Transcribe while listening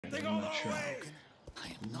getting I'm all not the sure. way. I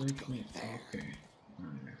am not Let me. going there. Okay. I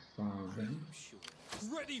found them.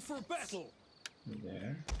 Ready for battle.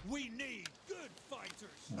 There. We need good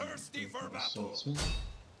fighters. Thirsty for battle. Swordsman.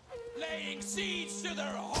 Laying siege to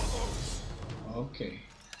their hovels. Okay.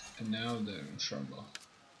 And now they're in trouble.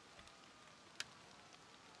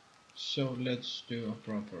 So let's do a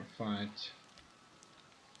proper fight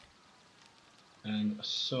and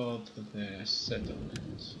assault their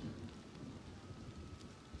settlement.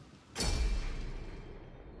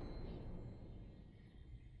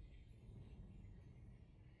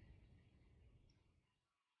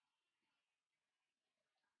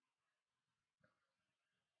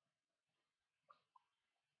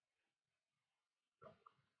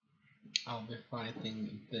 I'll be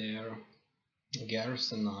fighting their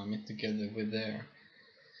garrison army together with their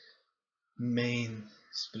main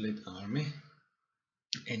split army,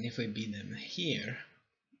 and if I beat them here,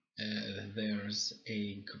 there's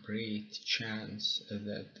a great chance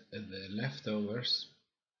that the leftovers,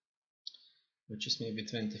 which is maybe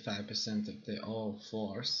 25% of the all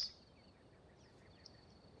force,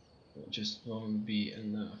 just won't be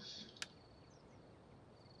enough.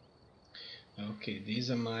 Okay,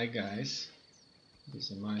 these are my guys.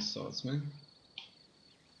 These are my swordsmen.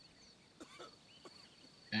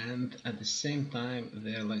 And at the same time,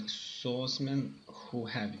 they're like swordsmen who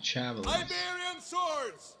have javelins. Iberian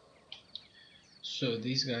swords! So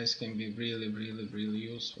these guys can be really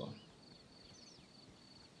useful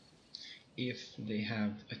if they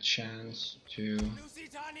have a chance to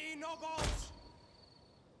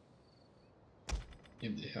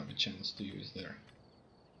use their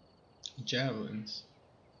javelins.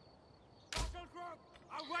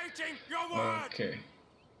 Awaiting your word. Okay,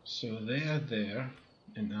 so they are there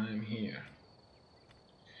and I'm here.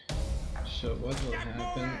 So what will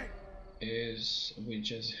happen is we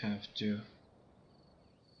just have to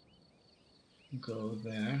go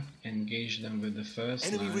there, engage them with the first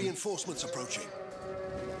Enemy line. reinforcements approaching.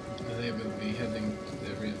 They will be heading to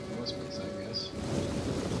the reinforcements, I guess.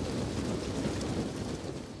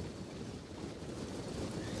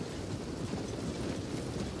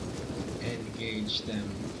 Engage them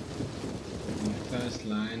in the first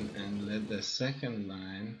line and let the second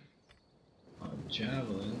line of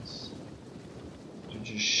javelins to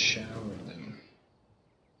just shower them.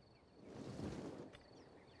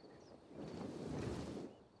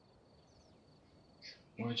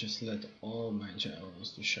 Or just let all my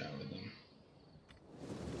javelins to shower them.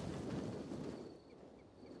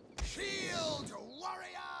 Shield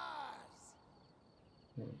warriors!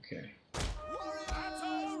 Okay.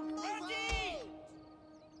 Battle ready!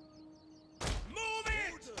 Move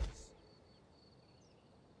it!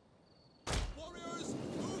 Warriors,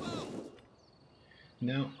 move out!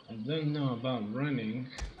 Now, I don't know about running,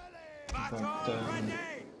 but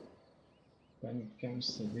when it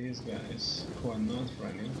comes to these guys who are not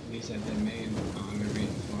running, these are the main army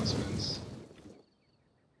reinforcements.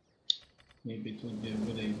 Maybe it would be a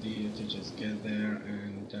good idea to just get there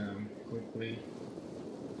and quickly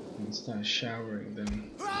and start showering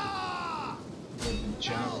them with the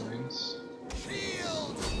javelins.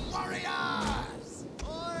 Shield warriors!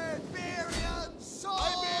 Iberian swords!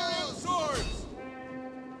 Iberian swords!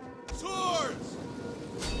 Swords!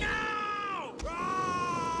 Now!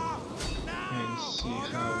 And see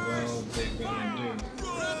how well they're gonna do.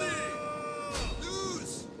 Ready!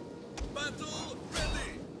 Loose! Battle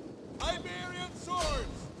ready! Iberian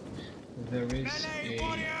swords! There is a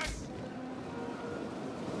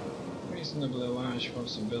reasonably large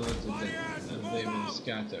possibility that they will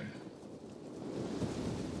scatter.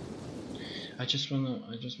 I just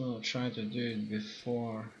wanna try to do it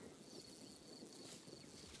before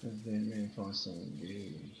the reinforcement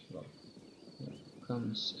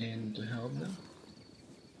comes in to help them.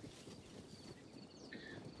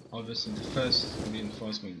 Obviously, the first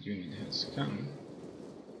reinforcement unit has come.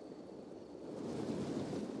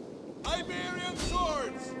 Iberian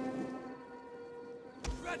swords!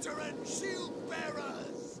 Veteran shield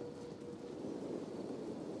bearers!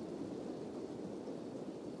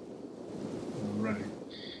 Right.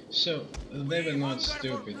 So they were not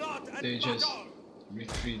stupid. They just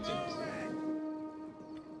retreated.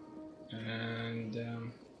 And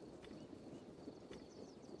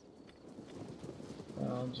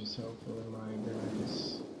well, just hopefully my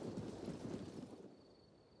guys.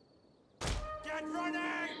 Get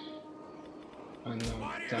running! Are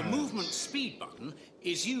not The tired. movement speed button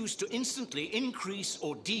is used to instantly increase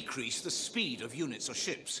or decrease the speed of units or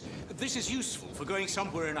ships. This is useful for going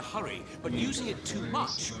somewhere in a hurry, but using it too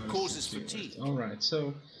much causes fatigue. Alright,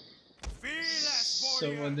 so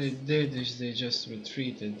what they did is they just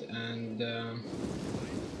retreated, and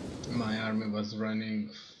my army was running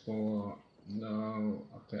for no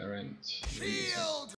apparent reason.